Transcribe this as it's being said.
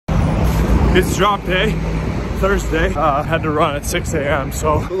It's drop day, Thursday. Had to run at 6 a.m.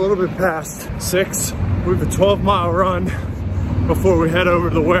 so a little bit past 6. We have a 12-mile run before we head over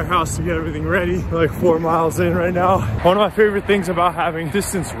to the warehouse to get everything ready. We're like 4 miles in right now. One of my favorite things about having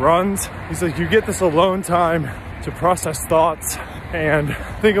distance runs is like you get this alone time to process thoughts and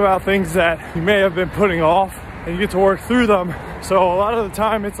think about things that you may have been putting off, and you get to work through them. So a lot of the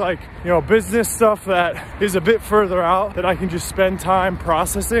time it's like, you know, business stuff that is a bit further out that I can just spend time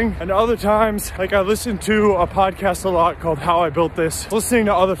processing. And other times, like I listen to a podcast a lot called How I Built This, listening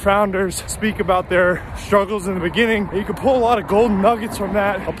to other founders speak about their struggles in the beginning. You can pull a lot of golden nuggets from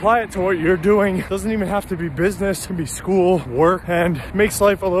that, apply it to what you're doing. It doesn't even have to be business, it can be school, work, and makes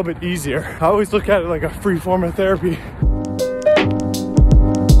life a little bit easier. I always look at it like a free form of therapy.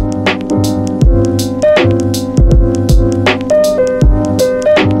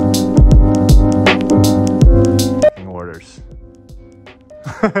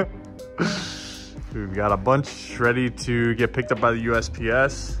 We've got a bunch ready to get picked up by the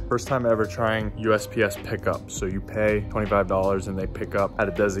USPS. First time ever trying USPS pickup. So you pay $25 and they pick up at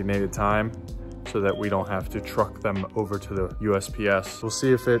a designated time so that we don't have to truck them over to the USPS. We'll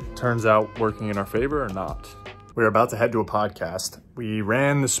see if it turns out working in our favor or not. We're about to head to a podcast. We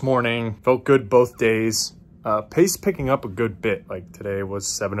ran this morning, felt good both days. Pace picking up a good bit, like today was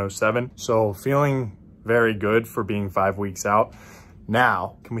 7:07. So feeling very good for being 5 weeks out.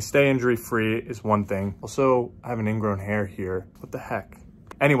 Now, can we stay injury free is one thing. Also, I have an ingrown hair here. What the heck?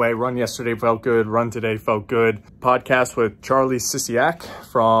 Anyway, run yesterday felt good. Run today felt good. Podcast with Charlie Sisiak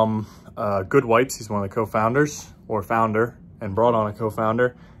from Good Whites. He's one of the co-founders or founder and brought on a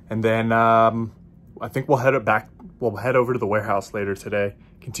co-founder. And then I think we'll head over to the warehouse later today.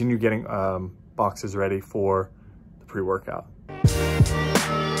 Continue getting boxes ready for the pre-workout.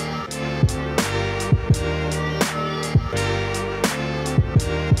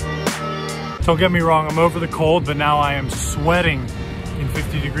 Don't get me wrong, I'm over the cold, but now I am sweating in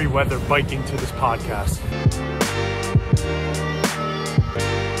 50-degree weather biking to this podcast.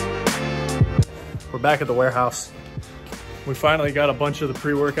 We're back at the warehouse. We finally got a bunch of the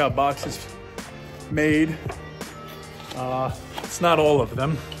pre-workout boxes made. It's not all of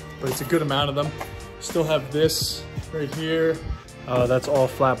them, but it's a good amount of them. Still have this right here. That's all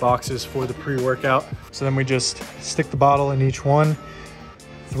flat boxes for the pre-workout. So then we just stick the bottle in each one,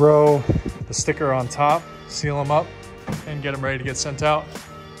 throw the sticker on top, seal them up, and get them ready to get sent out.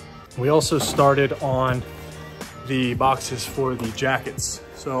 We also started on the boxes for the jackets.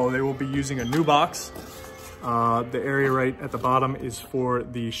 So they will be using a new box. The area right at the bottom is for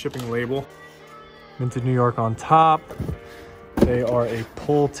the shipping label. Minted New York on top. They are a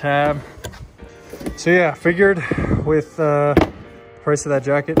pull tab. So yeah, figured with the price of that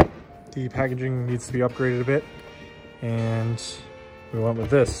jacket, the packaging needs to be upgraded a bit. And we went with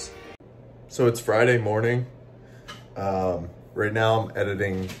this. So it's Friday morning. Right now I'm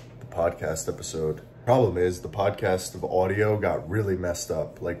editing the podcast episode. Problem is the podcast of audio got really messed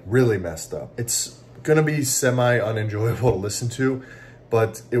up, like really messed up. It's gonna be semi-unenjoyable to listen to,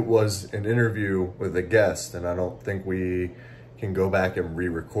 but it was an interview with a guest and I don't think we can go back and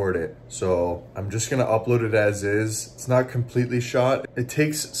re-record it. So I'm just gonna upload it as is. It's not completely shot. It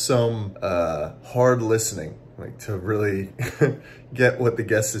takes some hard listening, like to really get what the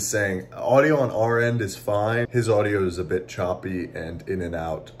guest is saying. Audio on our end is fine. His audio is a bit choppy and in and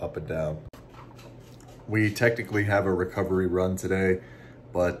out, up and down. We technically have a recovery run today,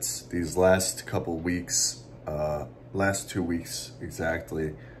 but these last couple weeks, last 2 weeks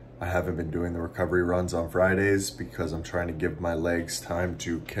exactly, I haven't been doing the recovery runs on Fridays because I'm trying to give my legs time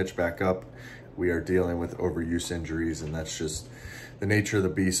to catch back up. We are dealing with overuse injuries and that's just the nature of the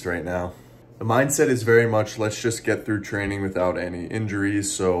beast right now. The mindset is very much, let's just get through training without any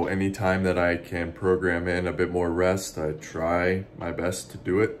injuries. So anytime that I can program in a bit more rest, I try my best to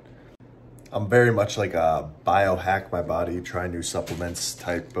do it. I'm very much like a biohack my body, try new supplements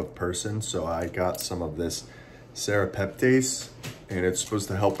type of person. So I got some of this serapeptase and it's supposed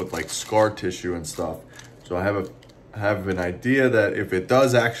to help with like scar tissue and stuff. So I have an idea that if it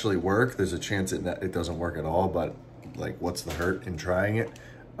does actually work, there's a chance it doesn't work at all, but like what's the hurt in trying it?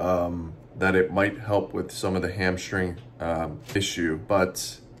 That it might help with some of the hamstring issue,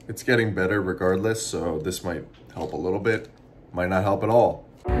 but it's getting better regardless. So this might help a little bit, might not help at all.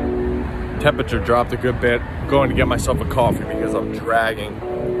 Temperature dropped a good bit. I'm going to get myself a coffee because I'm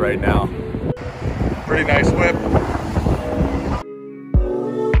dragging right now. Pretty nice whip.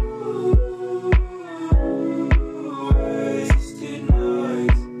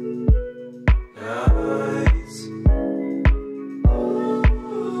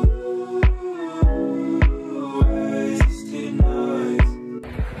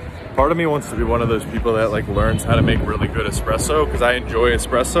 Part of me wants to be one of those people that like learns how to make really good espresso, because I enjoy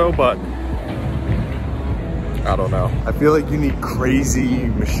espresso, but I don't know. I feel like you need crazy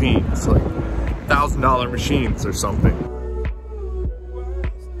machines, like $1,000 machines or something.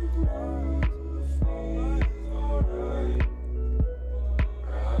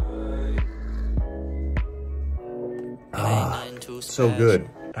 So good.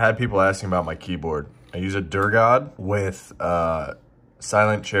 I had people asking about my keyboard. I use a Durgod with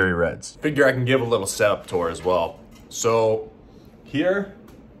Silent Cherry Reds. Figure I can give a little setup tour as well. So here,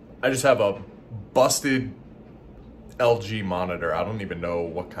 I just have a busted LG monitor. I don't even know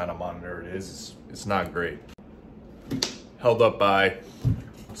what kind of monitor it is. It's not great. Held up by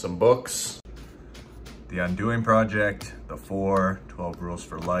some books. The Undoing Project, The 12 Rules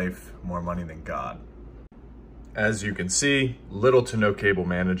for Life, More Money Than God. As you can see, little to no cable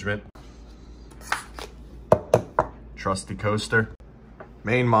management. Trusty coaster.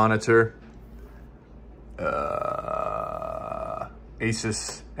 Main monitor.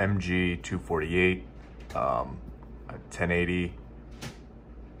 Asus MG 248. 1080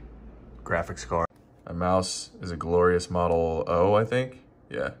 graphics card. My mouse is a Glorious Model O, I think.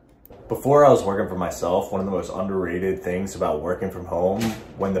 Yeah. Before I was working for myself, one of the most underrated things about working from home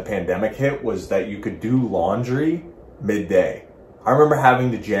when the pandemic hit was that you could do laundry midday. I remember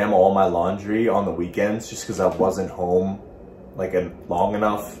having to jam all my laundry on the weekends just because I wasn't home like long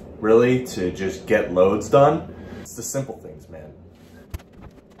enough really to just get loads done. It's the simple things, man.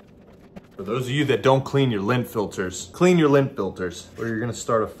 For those of you that don't clean your lint filters, clean your lint filters or you're gonna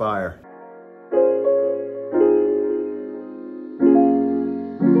start a fire.